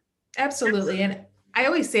drug. Absolutely. And I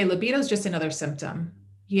always say libido is just another symptom.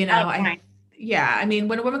 I mean,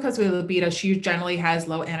 when a woman comes with libido, she generally has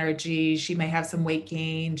low energy. She may have some weight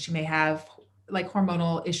gain. She may have like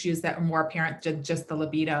hormonal issues that are more apparent than just the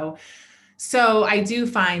libido. So I do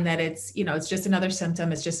find that it's just another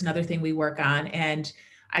symptom. It's just another thing we work on. And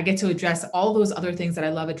I get to address all those other things that I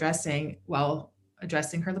love addressing while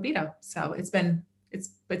addressing her libido. So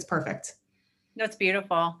it's perfect. That's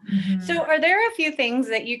beautiful. Mm-hmm. So are there a few things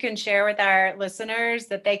that you can share with our listeners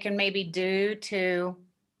that they can maybe do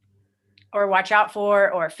or watch out for,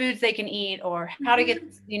 or foods they can eat, or how to get,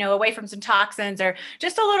 away from some toxins, or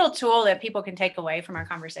just a little tool that people can take away from our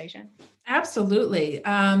conversation? Absolutely.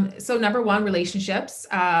 So number one, relationships,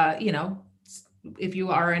 if you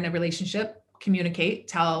are in a relationship, communicate,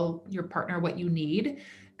 tell your partner what you need,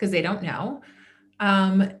 because they don't know.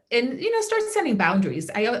 And start setting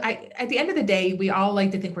boundaries. I at the end of the day, we all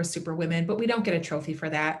like to think we're super women, but we don't get a trophy for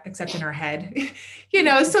that except in our head.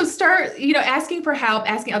 So start, asking for help,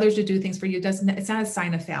 asking others to do things for you. It's not a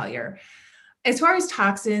sign of failure. As far as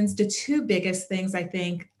toxins, the two biggest things I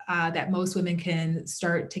think that most women can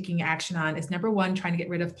start taking action on is number one, trying to get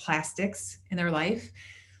rid of plastics in their life.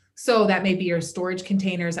 So that may be your storage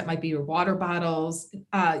containers, that might be your water bottles,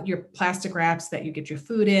 your plastic wraps that you get your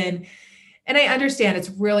food in. And I understand it's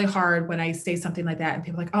really hard when I say something like that and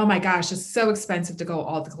people are like, oh my gosh, it's so expensive to go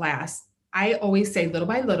all the glass. I always say little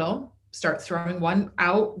by little, start throwing one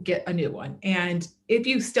out, get a new one. And if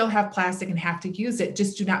you still have plastic and have to use it,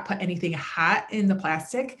 just do not put anything hot in the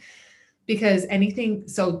plastic, because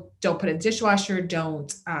so don't put it in a dishwasher,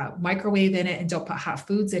 don't microwave in it, and don't put hot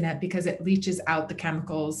foods in it, because it leaches out the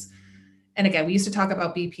chemicals And again, we used to talk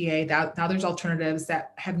about BPA. Now there's alternatives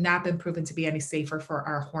that have not been proven to be any safer for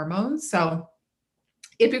our hormones. So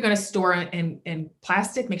if you're going to store in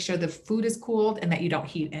plastic, make sure the food is cooled and that you don't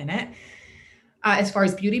heat in it. As far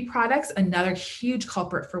as beauty products, another huge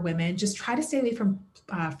culprit for women, just try to stay away from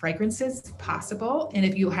fragrances if possible. And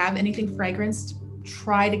if you have anything fragranced,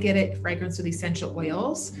 try to get it fragranced with essential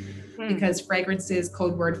oils, because fragrance is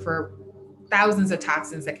code word for thousands of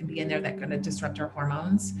toxins that can be in there that are going to disrupt our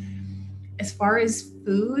hormones. As far as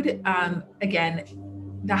food, again,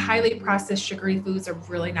 the highly processed sugary foods are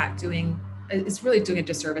really not doing, it's really doing a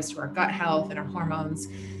disservice to our gut health and our hormones.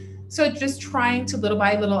 So just trying to little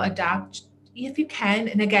by little adapt if you can.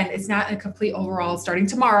 And again, it's not a complete overall starting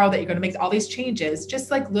tomorrow that you're going to make all these changes,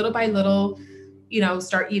 just like little by little,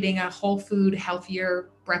 start eating a whole food, healthier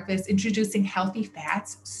breakfast, introducing healthy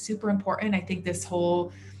fats, super important. I think this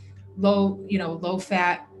whole low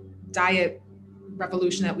fat diet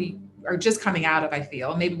revolution that we are just coming out of, I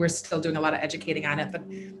feel, maybe we're still doing a lot of educating on it, but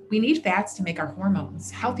we need fats to make our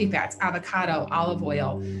hormones, healthy fats, avocado, olive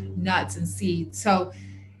oil, nuts and seeds. So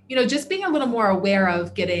just being a little more aware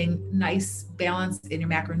of getting nice balance in your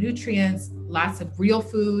macronutrients, lots of real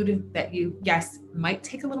food that yes, might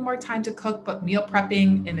take a little more time to cook, but meal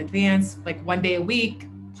prepping in advance, like one day a week,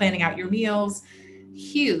 planning out your meals,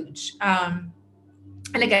 huge.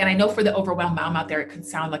 And again, I know for the overwhelmed mom out there, it could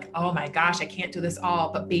sound like, oh my gosh, I can't do this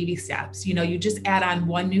all, but baby steps, you just add on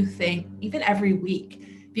one new thing, even every week.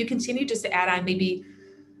 If you continue just to add on maybe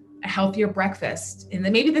a healthier breakfast and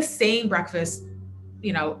then maybe the same breakfast,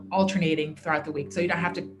 alternating throughout the week, so you don't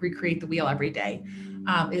have to recreate the wheel every day,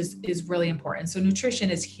 is really important. So nutrition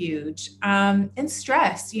is huge. And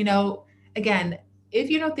stress, again, if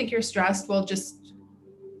you don't think you're stressed, well, just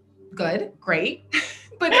great.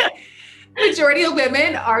 But majority of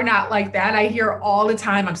women are not like that. I hear all the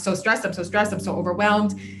time, I'm so stressed, I'm so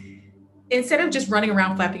overwhelmed. Instead of just running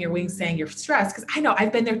around flapping your wings saying you're stressed, because I know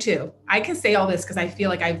I've been there too. I can say all this because I feel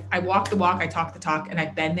like I walk the walk, I talk the talk, and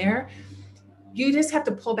I've been there. You just have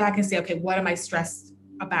to pull back and say, okay, what am I stressed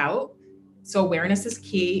about? So awareness is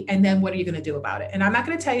key. And then what are you going to do about it? And I'm not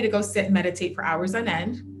going to tell you to go sit and meditate for hours on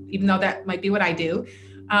end, even though that might be what I do.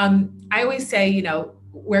 I always say,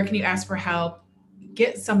 where can you ask for help?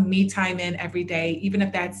 Get some me time in every day, even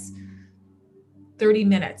if that's 30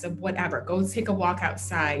 minutes of whatever. Go take a walk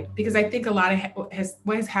outside, because I think a lot of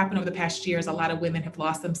what has happened over the past years, a lot of women have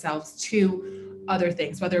lost themselves to other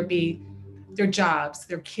things, whether it be their jobs,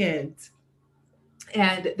 their kids,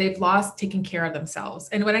 and they've lost taking care of themselves.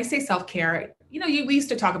 And when I say self-care, we used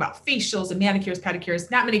to talk about facials and manicures, pedicures.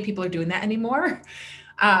 Not many people are doing that anymore.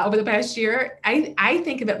 Over the past year, I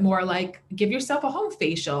think of it more like give yourself a home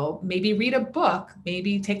facial, maybe read a book,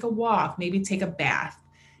 maybe take a walk, maybe take a bath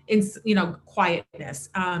in, quietness.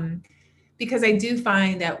 Because I do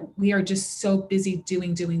find that we are just so busy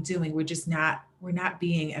doing. We're not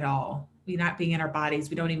being at all. We're not being in our bodies.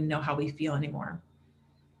 We don't even know how we feel anymore.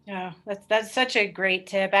 Yeah, that's such a great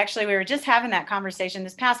tip. Actually, we were just having that conversation.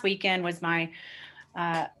 This past weekend was my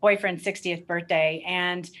boyfriend's 60th birthday,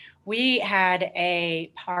 and we had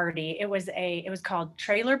a party. It was called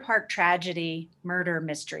Trailer Park Tragedy Murder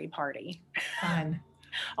Mystery Party. Fun.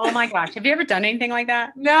 Oh my gosh. Have you ever done anything like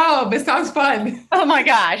that? No, but sounds fun. Oh my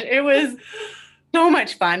gosh. It was so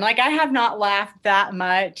much fun. Like, I have not laughed that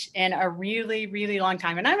much in a really, really long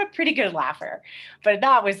time. And I'm a pretty good laugher, but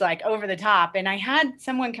that was like over the top. And I had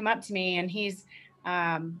someone come up to me, and he's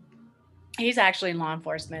actually in law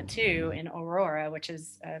enforcement too, in Aurora, which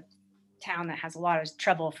is a town that has a lot of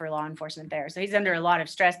trouble for law enforcement there. So he's under a lot of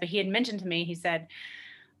stress, but he had mentioned to me, he said,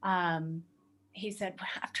 I'm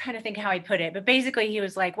trying to think how he put it, but basically he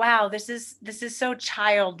was like, wow, this is so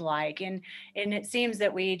childlike. And it seems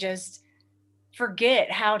that we just forget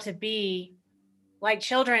how to be like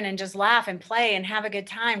children and just laugh and play and have a good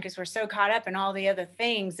time because we're so caught up in all the other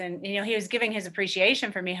things. And, he was giving his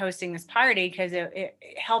appreciation for me hosting this party because it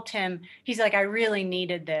helped him. He's like, I really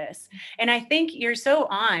needed this. And I think you're so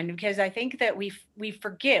on, because I think that we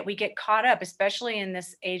forget, we get caught up, especially in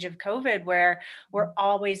this age of COVID, where we're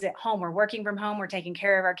always at home, we're working from home, we're taking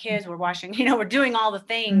care of our kids, we're washing, we're doing all the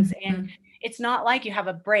things. And it's not like you have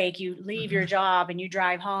a break, you leave your job and you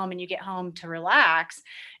drive home and you get home to relax.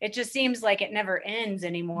 It just seems like it never ends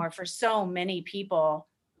anymore for so many people.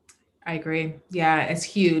 I agree. Yeah, it's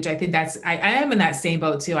huge. I think I am in that same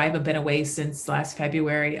boat too. I haven't been away since last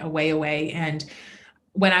February, away. And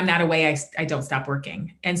when I'm not away, I don't stop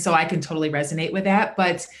working. And so I can totally resonate with that.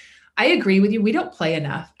 But I agree with you. We don't play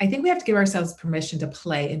enough. I think we have to give ourselves permission to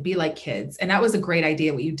play and be like kids. And that was a great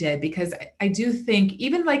idea what you did, because I do think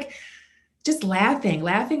even like just laughing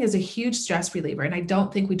is a huge stress reliever. And I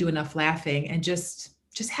don't think we do enough laughing and just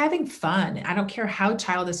just having fun. I don't care how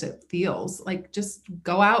childish it feels. Like just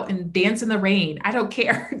go out and dance in the rain. I don't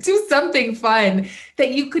care. Do something fun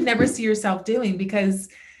that you could never see yourself doing, because,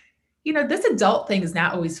 this adult thing is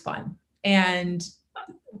not always fun. And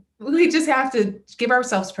we just have to give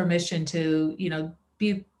ourselves permission to,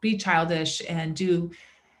 be childish and do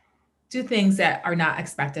things that are not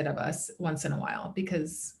expected of us once in a while,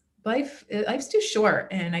 because life's too short.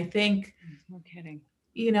 And I think, no kidding.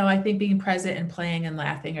 I think being present and playing and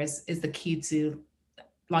laughing is the key to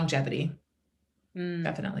longevity.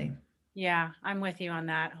 Definitely. Yeah, I'm with you on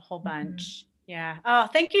that a whole bunch. Yeah. Oh,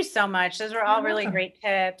 thank you so much. Those were all really great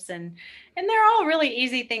tips, and they're all really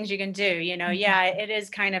easy things you can do. Yeah, it is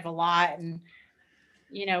kind of a lot. And,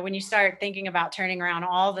 when you start thinking about turning around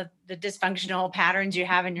all the dysfunctional patterns you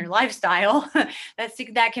have in your lifestyle,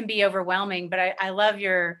 that can be overwhelming. But I love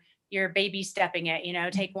your baby stepping it,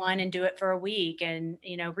 take one and do it for a week, and,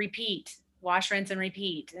 repeat, wash, rinse, and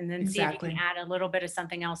repeat, and then see if you can add a little bit of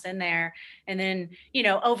something else in there. And then,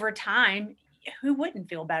 over time, who wouldn't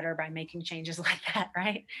feel better by making changes like that,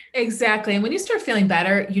 right? Exactly. And when you start feeling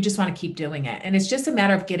better, you just want to keep doing it. And it's just a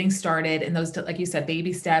matter of getting started in those, like you said,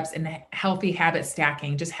 baby steps and healthy habit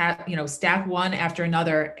stacking. Just have, stack one after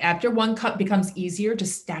another. After one cup becomes easier,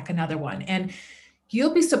 just stack another one. And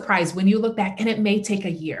you'll be surprised when you look back, and it may take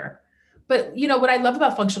a year. But what I love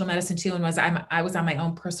about functional medicine too, and I was on my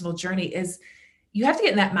own personal journey, is you have to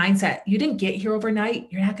get in that mindset. You didn't get here overnight.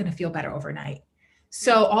 You're not going to feel better overnight.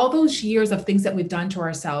 So all those years of things that we've done to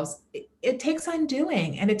ourselves, it takes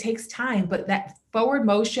undoing, and it takes time, but that forward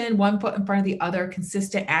motion, one foot in front of the other,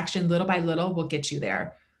 consistent action, little by little, will get you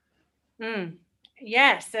there.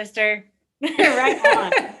 Yes, sister. Right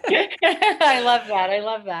on. I love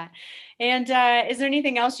that. And is there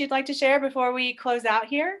anything else you'd like to share before we close out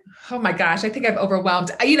here? Oh my gosh, I think I've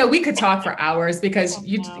overwhelmed. We could talk for hours, because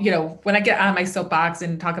when I get on my soapbox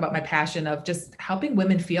and talk about my passion of just helping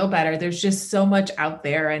women feel better, there's just so much out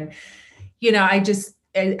there. And,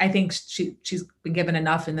 I think she's been given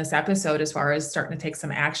enough in this episode as far as starting to take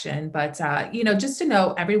some action. But, just to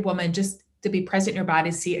know, every woman, just to be present in your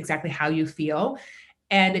body, see exactly how you feel.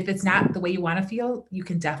 And if it's not the way you want to feel, you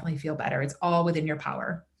can definitely feel better. It's all within your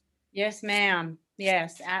power. Yes, ma'am.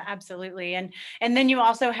 Yes, absolutely. And then you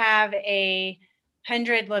also have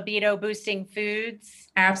 100 libido boosting foods.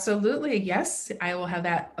 Absolutely. Yes. I will have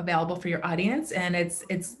that available for your audience. And it's,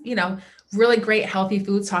 really great, healthy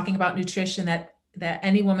foods, talking about nutrition that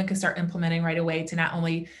any woman can start implementing right away to not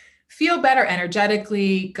only feel better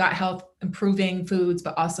energetically, gut health improving foods,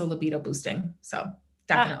 but also libido boosting. So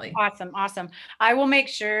definitely. Awesome. I will make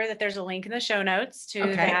sure that there's a link in the show notes to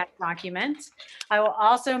that document. I will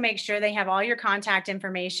also make sure they have all your contact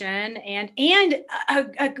information and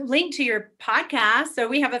a link to your podcast. So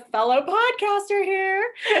we have a fellow podcaster here.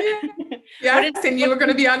 Yes, and you were going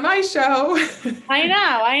to be on my show.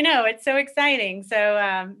 I know. It's so exciting.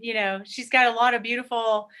 So, she's got a lot of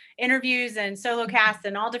beautiful interviews and solo casts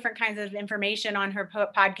and all different kinds of information on her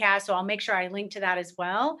podcast. So I'll make sure I link to that as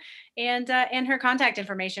well. And her contact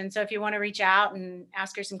information. So if you want to reach out and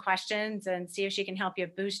ask her some questions and see if she can help you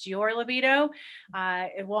boost your libido,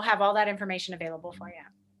 we'll have all that information available for you.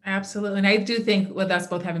 Absolutely. And I do think with us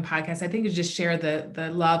both having podcasts, I think you just share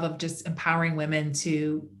the love of just empowering women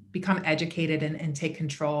to become educated and take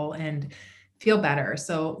control and feel better.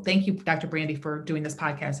 So thank you, Dr. Brandy, for doing this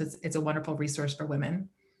podcast. It's a wonderful resource for women.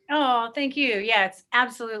 Oh, thank you. Yeah, it's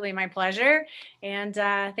absolutely my pleasure. And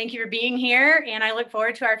thank you for being here. And I look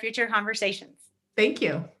forward to our future conversations. Thank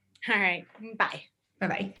you. All right. Bye.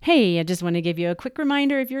 Bye-bye. Hey, I just want to give you a quick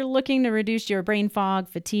reminder. If you're looking to reduce your brain fog,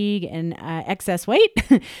 fatigue, and excess weight,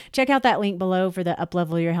 check out that link below for the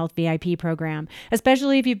Uplevel Your Health VIP program,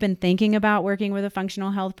 especially if you've been thinking about working with a functional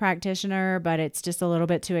health practitioner, but it's just a little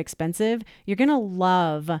bit too expensive. You're going to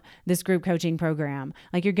love this group coaching program.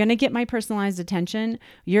 Like, you're going to get my personalized attention.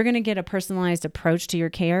 You're going to get a personalized approach to your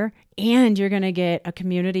care, and you're going to get a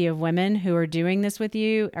community of women who are doing this with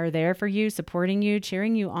you, are there for you, supporting you,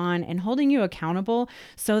 cheering you on, and holding you accountable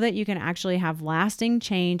so that you can actually have lasting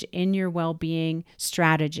change in your well-being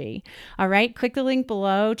strategy. All right, click the link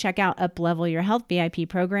below, check out Uplevel Your Health VIP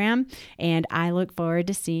program, and I look forward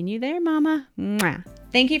to seeing you there, Mama. Mwah.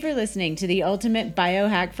 Thank you for listening to the Ultimate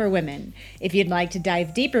Biohack for Women. If you'd like to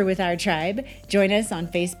dive deeper with our tribe, join us on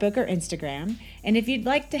Facebook or Instagram. And if you'd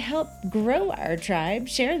like to help grow our tribe,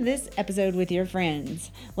 share this episode with your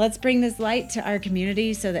friends. Let's bring this light to our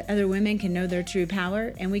community so that other women can know their true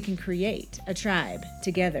power and we can create a tribe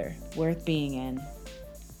together worth being in.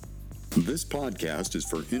 This podcast is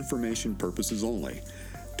for information purposes only.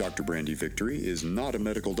 Dr. Brandy Victory is not a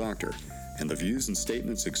medical doctor, and the views and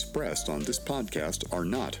statements expressed on this podcast are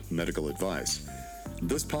not medical advice.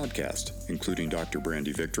 This podcast, including Dr.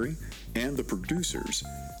 Brandy Victory and the producers,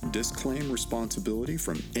 disclaim responsibility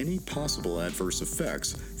from any possible adverse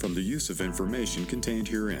effects from the use of information contained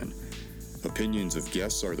herein. Opinions of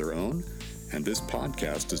guests are their own, and this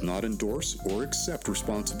podcast does not endorse or accept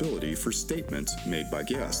responsibility for statements made by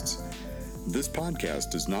guests. This podcast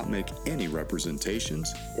does not make any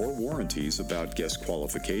representations or warranties about guest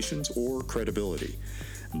qualifications or credibility.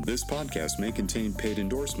 This podcast may contain paid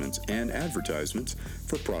endorsements and advertisements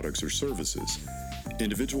for products or services.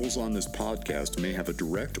 Individuals on this podcast may have a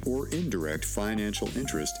direct or indirect financial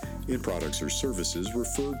interest in products or services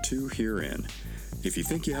referred to herein. If you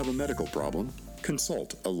think you have a medical problem,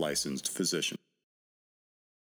 consult a licensed physician.